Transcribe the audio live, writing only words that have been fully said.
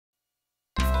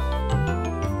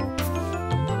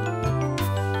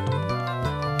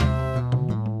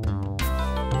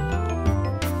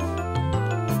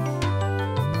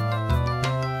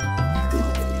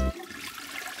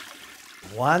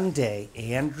One day,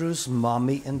 Andrew's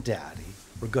mommy and daddy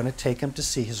were going to take him to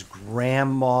see his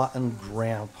grandma and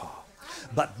grandpa.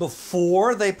 But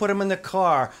before they put him in the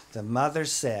car, the mother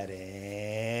said,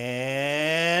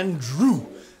 "Andrew,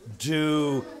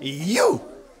 do you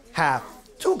have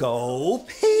to go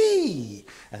pee?"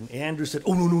 And Andrew said,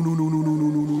 "Oh, no, no, no, no, no, no, no,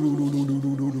 no, no, no, no,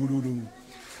 no, no, no, no, no."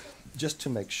 Just to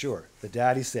make sure, the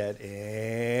daddy said,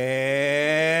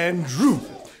 "Andrew,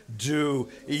 do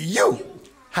you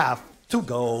have to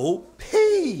go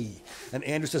pee?" And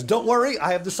Andrew says, "Don't worry,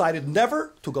 I have decided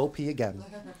never to go pee again."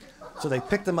 So they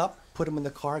picked him up, put him in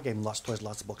the car, gave him lots of toys,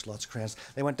 lots of books, lots of crayons.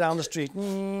 They went down the street.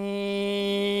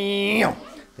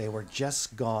 They were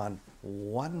just gone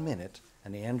 1 minute,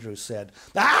 and Andrew said,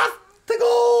 "I have to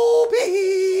go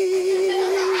pee."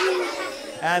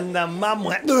 And the mom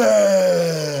went,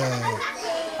 "Bleh."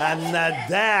 And the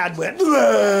dad went,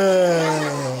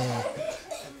 "Bleh."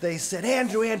 They said,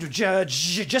 Andrew,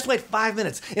 just wait 5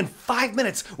 minutes. In 5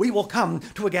 minutes, we will come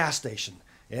to a gas station."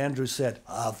 Andrew said,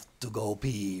 "I have to go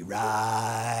pee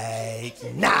right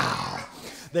now."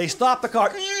 They stopped the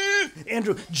car.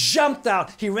 Andrew jumped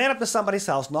out. He ran up to somebody's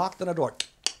house, knocked on a door.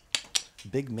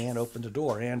 Big man opened the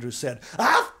door. Andrew said, "I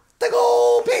have to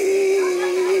go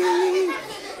pee."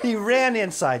 He ran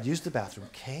inside, used the bathroom,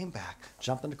 came back,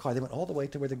 jumped in the car. They went all the way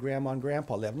to where the grandma and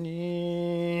grandpa lived.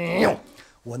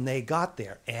 When they got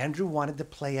there, Andrew wanted to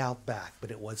play out back, but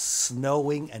it was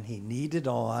snowing and he needed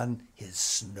on his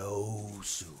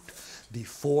snowsuit.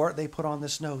 Before they put on the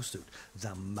snowsuit,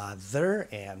 the mother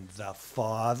and the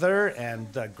father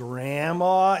and the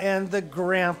grandma and the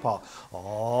grandpa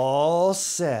all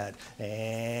said,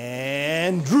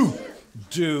 "Andrew,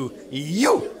 do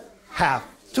you have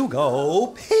to go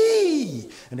pee?"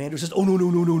 And Andrew says, "Oh, no, no,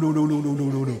 no, no, no, no, no, no, no,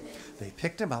 no, no." They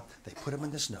picked him up, they put him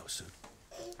in the snowsuit.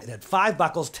 It had 5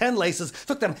 buckles, 10 laces.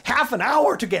 Took them half an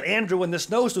hour to get Andrew in the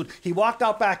snowsuit. He walked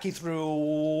out back. He threw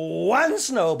 1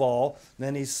 snowball.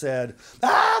 Then he said, "I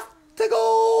have to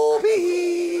go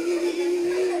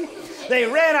pee." They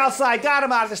ran outside, got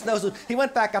him out of the snowsuit. He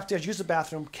went back upstairs, used the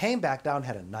bathroom, came back down,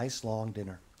 had a nice long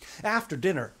dinner. After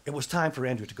dinner, it was time for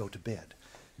Andrew to go to bed.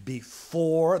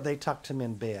 Before they tucked him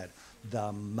in bed,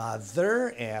 the mother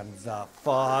and the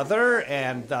father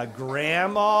and the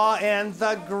grandma and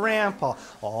the grandpa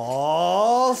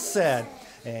all said,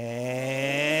 "Andrew,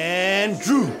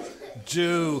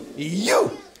 do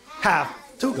you have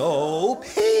to go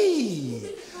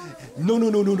pee?" "No,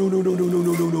 no, no, no, no, no, no, no, no,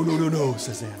 no, no, no, no, no, no,"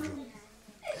 says Andrew.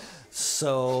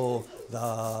 So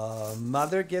the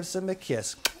mother gives him a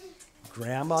kiss.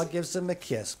 Grandma gives him a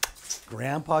kiss.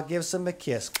 Grandpa gives him a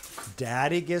kiss.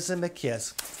 Daddy gives him a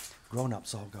kiss.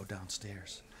 Grown-ups all go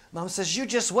downstairs. Mom says, "You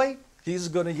just wait. He's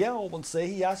going to yell and say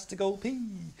he has to go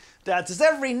pee." Dad says,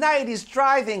 "Every night he's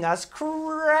driving us crazy."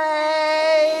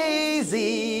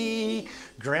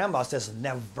 Grandma says,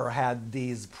 "Never had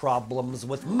these problems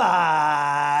with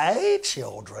my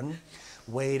children."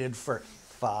 Waited for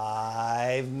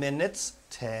 5 minutes,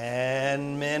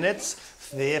 10 minutes,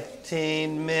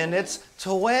 15 minutes,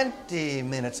 20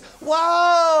 minutes.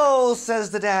 "Whoa," says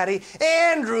the daddy,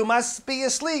 "Andrew must be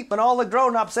asleep." And all the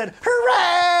grown-ups said,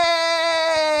 "Hooray!"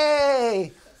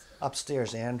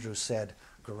 Upstairs, Andrew said,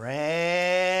 "Grandpa,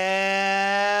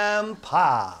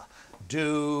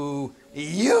 do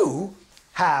you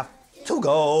have to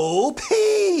go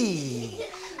pee?"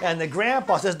 And the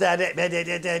grandpa says, "Dad,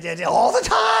 all the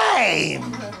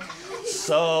time."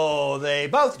 So they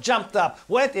both jumped up,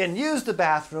 went in, used the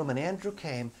bathroom, and Andrew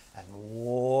came and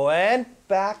went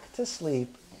back to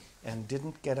sleep and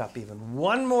didn't get up even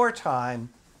one more time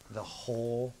the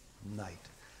whole night.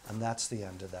 And that's the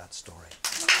end of that story.